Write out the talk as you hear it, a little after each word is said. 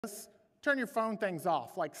turn your phone things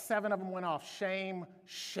off. Like 7 of them went off. Shame,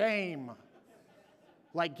 shame.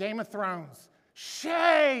 Like Game of Thrones.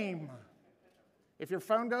 Shame! If your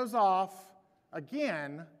phone goes off,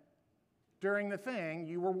 again, during the thing,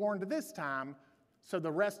 you were warned this time, so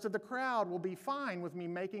the rest of the crowd will be fine with me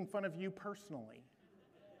making fun of you personally.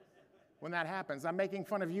 When that happens, I'm making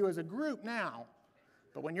fun of you as a group now.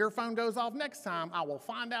 But when your phone goes off next time, I will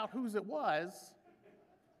find out whose it was.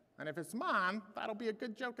 And if it's mine, that'll be a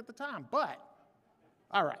good joke at the time. But,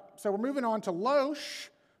 all right, so we're moving on to Losh,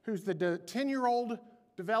 who's the 10-year-old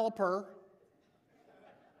developer.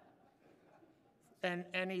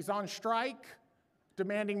 And he's on strike,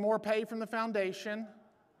 demanding more pay from the foundation.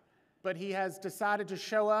 But he has decided to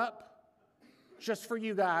show up just for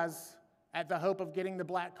you guys at the hope of getting the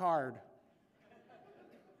black card.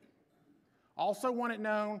 Also want it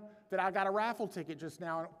known that I got a raffle ticket just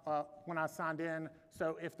now when I signed in,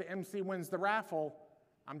 so if the MC wins the raffle,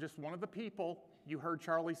 I'm just one of the people. You heard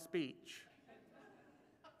Charlie's speech.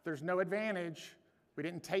 There's no advantage. We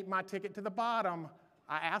didn't tape my ticket to the bottom.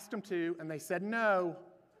 I asked them to, and they said no.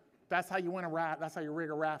 That's how you win a that's how you rig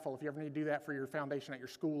a raffle. If you ever need to do that for your foundation at your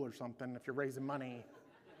school or something, if you're raising money,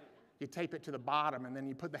 you tape it to the bottom, and then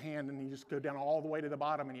you put the hand, and you just go down all the way to the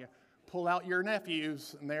bottom, and you pull out your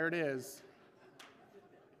nephews, and there it is.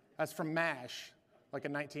 That's from MASH, like a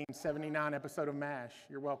 1979 episode of MASH.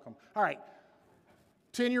 You're welcome. All right,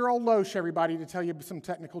 10-year-old Losh, everybody, to tell you some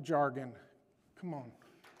technical jargon. Come on.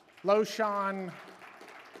 Loshan.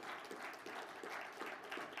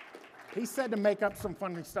 He said to make up some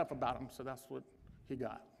funny stuff about him, so that's what he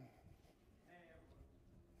got.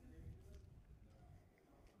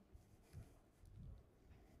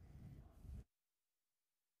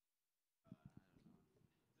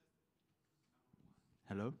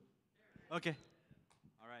 Hello? Okay.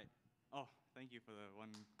 All right. Oh, thank you for the one.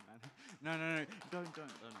 No. Don't.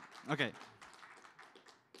 Okay.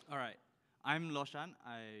 All right. I'm Loshan.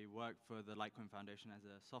 I work for the Litecoin Foundation as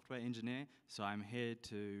a software engineer. So I'm here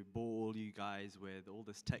to bore all you guys with all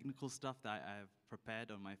this technical stuff that I've prepared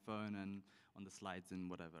on my phone and on the slides and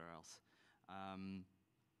whatever else.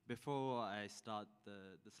 Before I start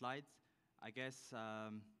the slides, I guess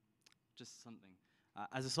just something.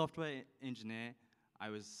 As a software engineer, I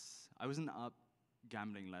wasn't up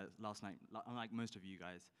gambling last night, unlike most of you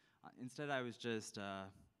guys. Instead, I was just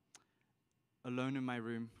alone in my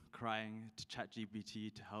room, crying to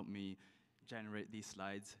ChatGPT to help me generate these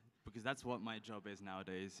slides, because that's what my job is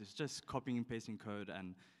nowadays. It's just copying and pasting code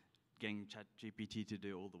and getting ChatGPT to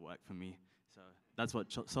do all the work for me. So that's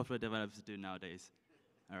what software developers do nowadays.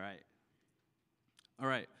 All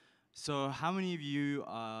right. So how many of you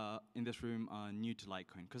in this room are new to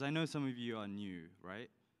Litecoin? Because I know some of you are new, right?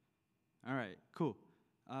 All right, cool.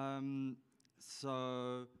 So, one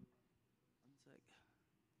sec.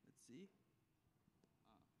 Let's see.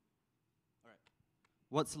 All right.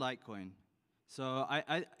 What's Litecoin? So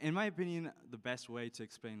in my opinion, the best way to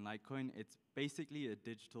explain Litecoin, it's basically a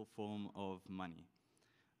digital form of money.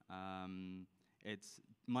 It's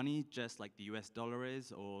money just like the US dollar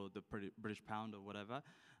is, or the British pound, or whatever.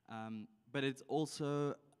 But it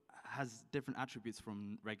also has different attributes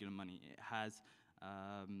from regular money. It has,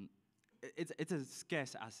 it's a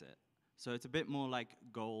scarce asset. So it's a bit more like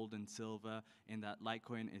gold and silver in that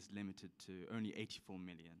Litecoin is limited to only 84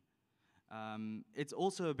 million. It's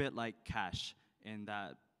also a bit like cash in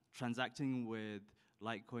that transacting with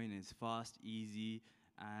Litecoin is fast, easy,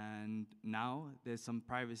 and now there's some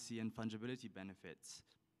privacy and fungibility benefits.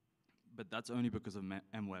 But that's only because of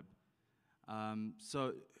MWEB.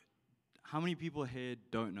 So how many people here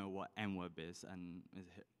don't know what MWEB is and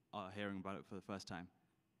are hearing about it for the first time?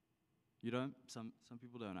 You don't? Some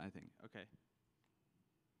people don't, I think. Okay.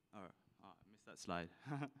 Oh, I missed that slide.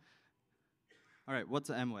 All right, what's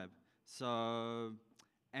an MWEB? So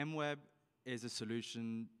MWEB is a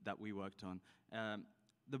solution that we worked on.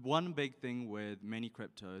 The one big thing with many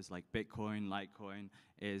cryptos like Bitcoin, Litecoin,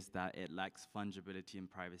 is that it lacks fungibility and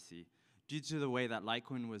privacy. Due to the way that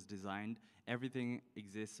Litecoin was designed, everything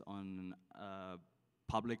exists on a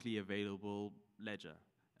publicly available ledger.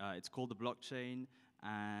 It's called the blockchain,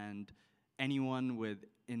 and anyone with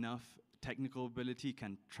enough technical ability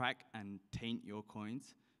can track and taint your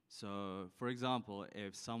coins. So, for example,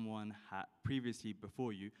 if someone had previously,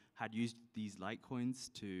 before you, had used these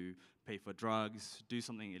Litecoins to pay for drugs, do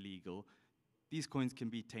something illegal, these coins can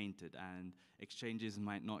be tainted, and exchanges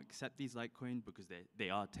might not accept these Litecoin because they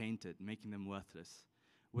are tainted, making them worthless.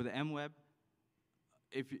 With MWEB,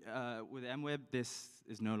 with MWEB, this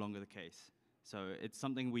is no longer the case. So it's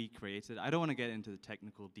something we created. I don't want to get into the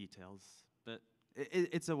technical details, but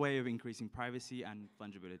it's a way of increasing privacy and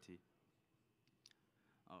fungibility.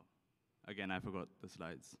 Oh, again, I forgot the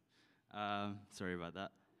slides. Sorry about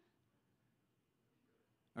that.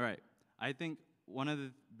 All right, I think one of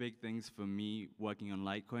the big things for me working on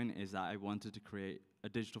Litecoin is that I wanted to create a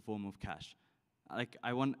digital form of cash. Like,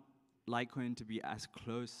 I want Litecoin to be as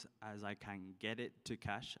close as I can get it to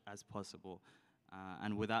cash as possible.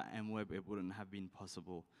 And without MWEB, it wouldn't have been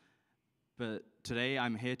possible. But today,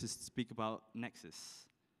 I'm here to speak about Nexus.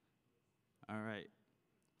 All right.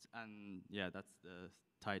 And yeah, that's the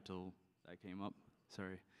title that came up.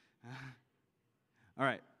 Sorry. All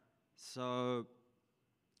right. So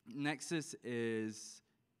Nexus is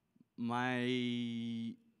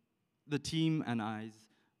the team and I's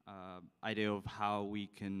idea of how we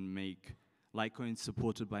can make Litecoin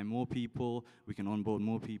supported by more people. We can onboard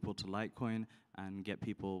more people to Litecoin and get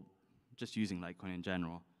people just using Litecoin in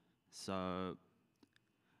general. So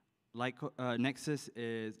Nexus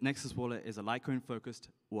Wallet is a Litecoin-focused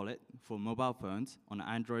wallet for mobile phones on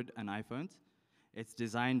Android and iPhones. It's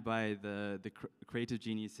designed by the creative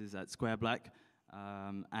geniuses at Square Black,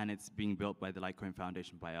 and it's being built by the Litecoin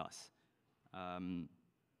Foundation by us.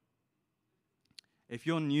 If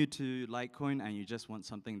you're new to Litecoin and you just want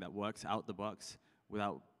something that works out the box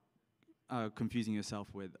without confusing yourself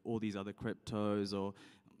with all these other cryptos or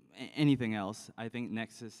anything else, I think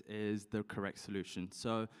Nexus is the correct solution.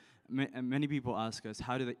 So many people ask us,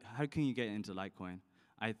 how can you get into Litecoin?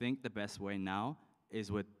 I think the best way now is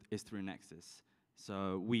through Nexus.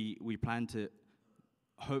 So we plan to,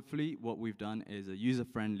 hopefully what we've done is a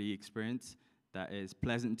user-friendly experience that is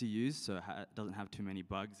pleasant to use, so it doesn't have too many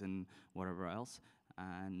bugs and whatever else.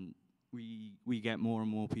 And we get more and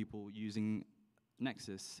more people using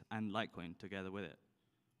Nexus and Litecoin together with it,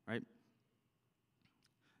 right?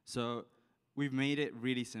 So we've made it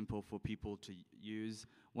really simple for people to use.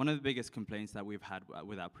 One of the biggest complaints that we've had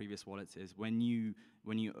with our previous wallets is when you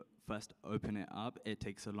first open it up, it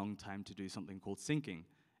takes a long time to do something called syncing.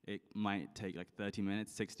 It might take like 30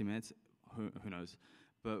 minutes, 60 minutes, who knows.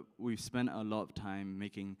 But we've spent a lot of time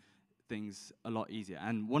making things a lot easier.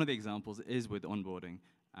 And one of the examples is with onboarding,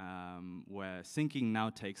 where syncing now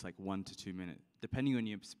takes like 1 to 2 minutes, depending on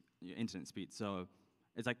your internet speed. So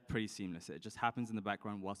it's like pretty seamless. It just happens in the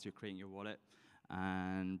background whilst you're creating your wallet.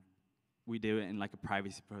 And we do it in like a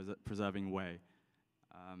privacy-preserving way.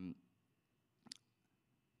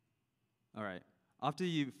 All right. After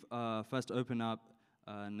you've first open up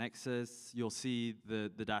Nexus, you'll see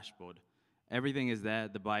the dashboard. Everything is there,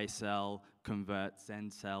 the buy, sell, convert,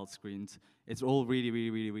 send, sell screens. It's all really, really,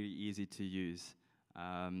 really, really easy to use.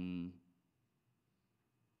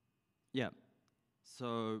 Yeah,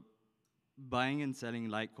 so buying and selling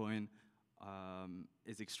Litecoin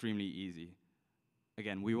is extremely easy.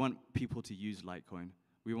 Again, we want people to use Litecoin.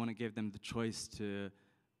 We want to give them the choice to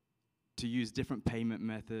use different payment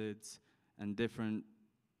methods and different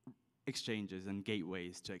exchanges and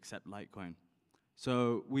gateways to accept Litecoin.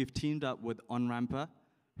 So we've teamed up with OnRamper,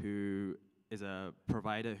 who is a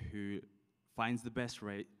provider who finds the best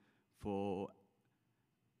rate for,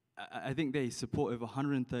 I think they support over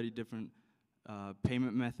 130 different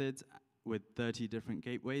payment methods with 30 different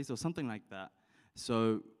gateways or something like that.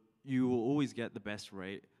 So you will always get the best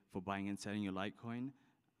rate for buying and selling your Litecoin.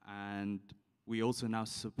 And we also now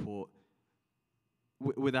support,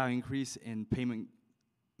 with our increase in payment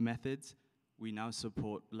methods, we now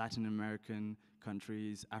support Latin American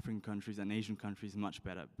countries, African countries, and Asian countries much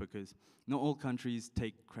better, because not all countries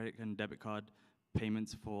take credit and debit card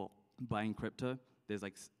payments for buying crypto. There's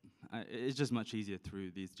like, it's just much easier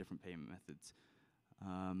through these different payment methods.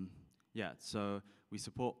 Yeah, so we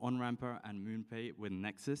support OnRamper and MoonPay with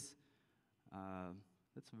Nexus.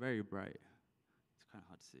 That's very bright. It's kind of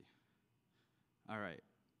hard to see. All right.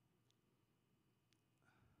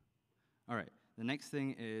 All right, the next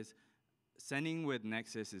thing is sending with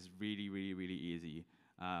Nexus is really, really, really easy.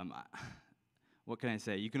 What can I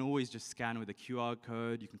say? You can always just scan with a QR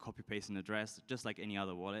code. You can copy paste an address, just like any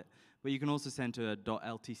other wallet. But you can also send to a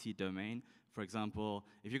 .ltc domain. For example,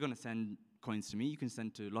 if you're going to send coins to me, you can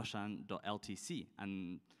send to Loshan.ltc,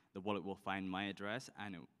 and the wallet will find my address,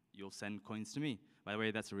 and you'll send coins to me. By the way,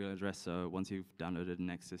 that's a real address, so once you've downloaded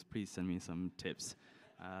Nexus, please send me some tips.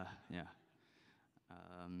 Yeah.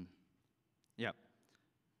 Yeah.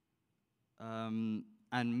 And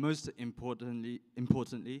most importantly,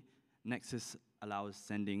 Nexus allows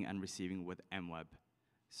sending and receiving with MWEB.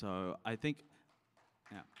 So I think,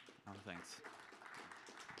 yeah, oh, thanks.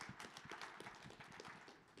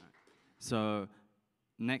 So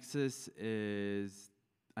Nexus is,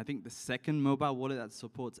 I think, the second mobile wallet that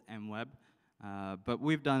supports MWEB, but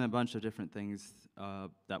we've done a bunch of different things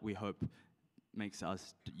that we hope makes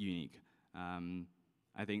us unique.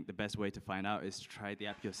 I think the best way to find out is to try the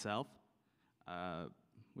app yourself.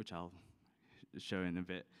 which I'll show in a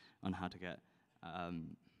bit on how to get.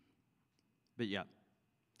 But yeah.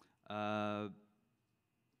 All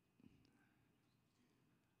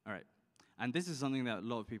right. And this is something that a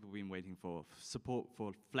lot of people have been waiting for, support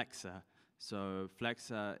for Flexa. So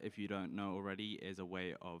Flexa, if you don't know already, is a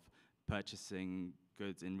way of purchasing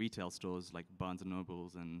goods in retail stores like Barnes &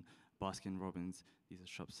 Nobles and Baskin Robbins. These are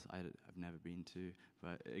shops I've never been to,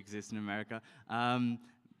 but exist in America.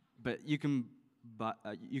 But you can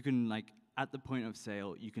like, at the point of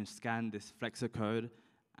sale, you can scan this Flexa code,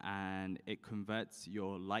 and it converts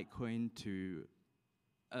your Litecoin to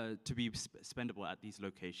be spendable at these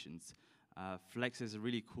locations. Flex is a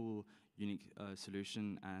really cool, unique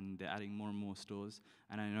solution, and they're adding more and more stores.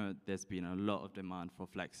 And I know there's been a lot of demand for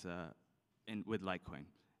Flexa with Litecoin,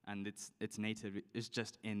 and it's native. It's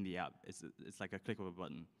just in the app. It's like a click of a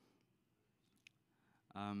button.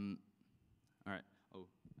 All right. Oh,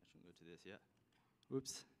 I shouldn't go to this yet.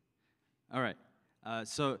 Whoops. All right.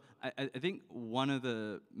 So I think one of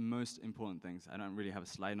the most important things, I don't really have a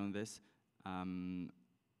slide on this,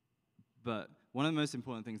 but one of the most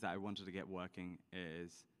important things that I wanted to get working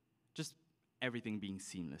is just everything being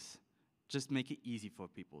seamless. Just make it easy for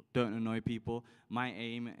people. Don't annoy people. My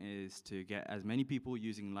aim is to get as many people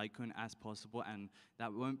using Litecoin as possible, and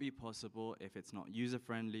that won't be possible if it's not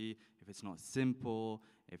user-friendly, if it's not simple,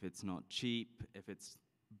 if it's not cheap, if it's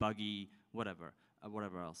buggy, whatever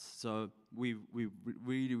else. So we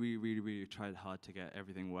really tried hard to get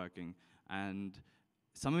everything working. And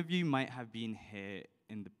some of you might have been here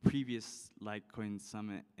in the previous Litecoin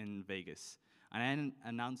Summit in Vegas. And I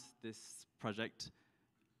announced this project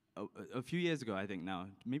a few years ago, I think now,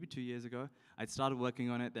 maybe 2 years ago. I started working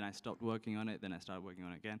on it, then I stopped working on it, then I started working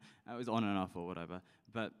on it again. I was on and off or whatever.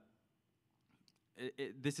 But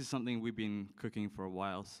this is something we've been cooking for a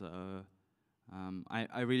while, so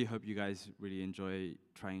I really hope you guys really enjoy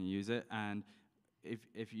trying to use it. And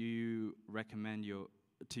if you recommend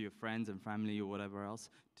to your friends and family or whatever else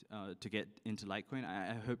to get into Litecoin,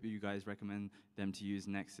 I hope you guys recommend them to use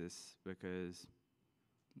Nexus, because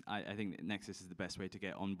I think that Nexus is the best way to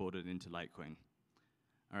get onboarded into Litecoin.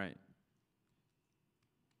 All right.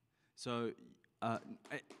 So, yeah.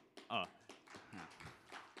 All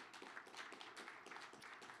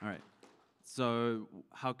right. So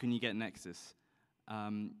how can you get Nexus?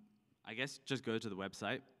 I guess just go to the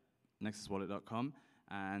website, nexuswallet.com,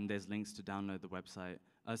 and there's links to download the website.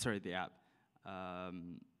 The app.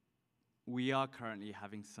 We are currently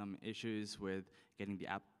having some issues with getting the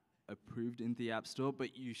app approved in the App Store,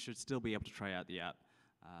 but you should still be able to try out the app.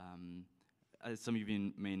 As some of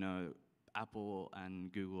you may know, Apple and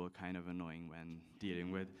Google are kind of annoying when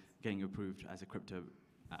dealing with getting approved as a crypto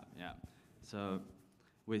app. Yeah. So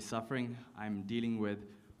we're suffering. I'm dealing with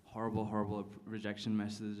horrible rejection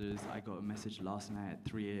messages. I got a message last night at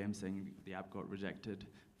 3 a.m. saying the app got rejected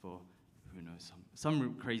for who knows,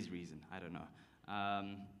 some crazy reason. I don't know.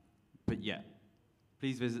 But yeah,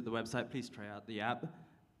 please visit the website. Please try out the app.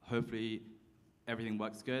 Hopefully everything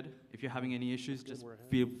works good. If you're having any issues, just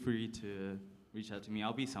feel free to reach out to me.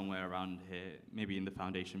 I'll be somewhere around here, maybe in the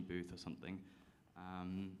foundation booth or something.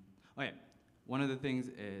 Oh yeah, one of the things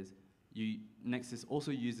is Nexus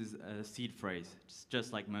also uses a seed phrase,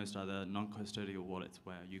 just like most other non-custodial wallets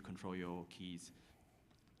where you control your keys.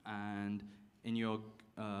 And in your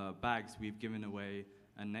bags, we've given away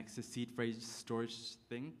a Nexus seed phrase storage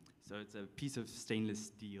thing. So it's a piece of stainless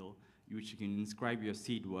steel which you can inscribe your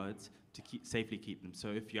seed words to safely keep them. So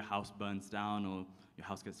if your house burns down or your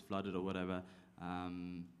house gets flooded or whatever,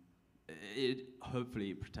 it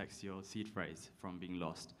hopefully protects your seed phrase from being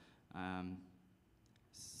lost.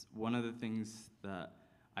 One of the things that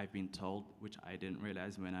I've been told, which I didn't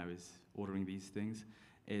realize when I was ordering these things,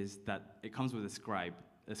 is that it comes with a scribe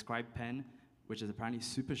pen, which is apparently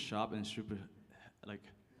super sharp and super, like,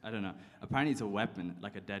 I don't know. Apparently it's a weapon,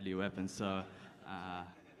 like a deadly weapon. So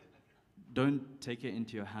don't take it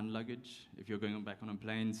into your hand luggage if you're going back on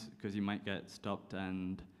planes, because you might get stopped,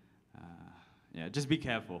 and yeah, just be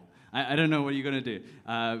careful. I don't know what you're gonna do.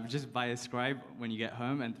 Just buy a scribe when you get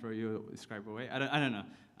home and throw your scribe away. I don't know.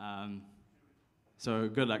 So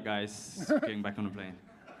good luck, guys, getting back on a plane.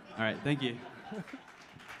 All right, thank you.